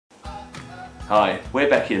Hi, we're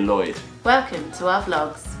Becky and Lloyd. Welcome to our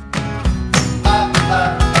vlogs.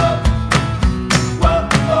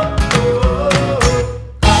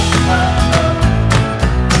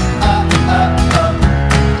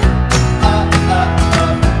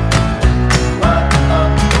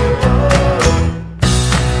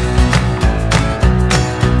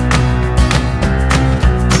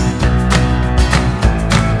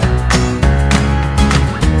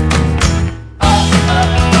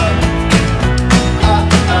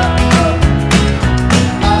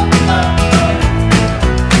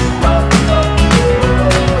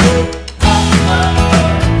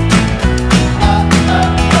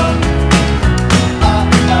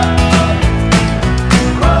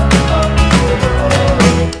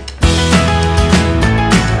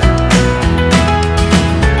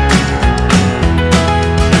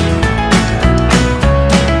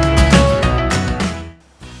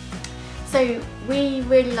 So we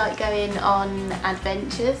really like going on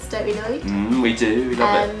adventures, don't we, Lloyd? We do, we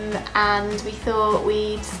love it. And we thought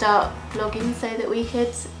we'd start vlogging so that we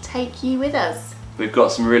could take you with us. We've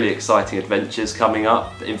got some really exciting adventures coming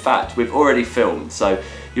up. In fact, we've already filmed, so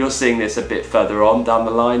you're seeing this a bit further on down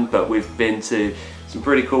the line, but we've been to some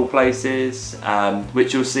pretty cool places,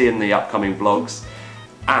 which you'll see in the upcoming vlogs.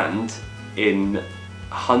 And in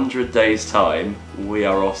 100 days time, we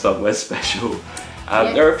are off somewhere special.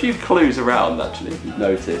 There are a few clues around actually, if you've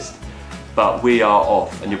noticed, but we are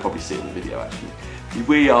off, and you'll probably see it in the video actually.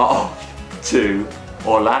 We are off to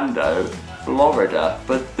Orlando, Florida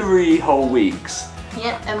for 3 whole weeks.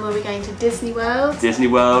 Yep, and we'll be going to Disney World. Disney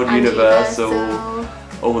World, Universal,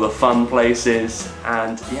 all the fun places,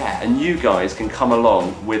 and yeah, and you guys can come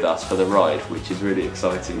along with us for the ride, which is really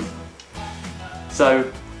exciting. So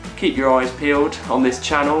keep your eyes peeled on this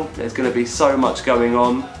channel, there's going to be so much going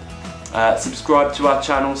on. Subscribe to our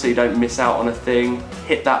channel so you don't miss out on a thing.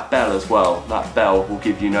 Hit that bell as well. That bell will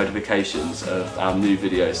give you notifications of our new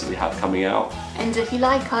videos that we have coming out. And if you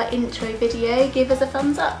like our intro video, give us a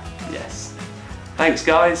thumbs up. Yes. Thanks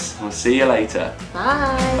guys, we'll see you later.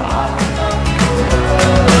 Bye.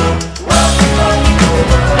 Bye.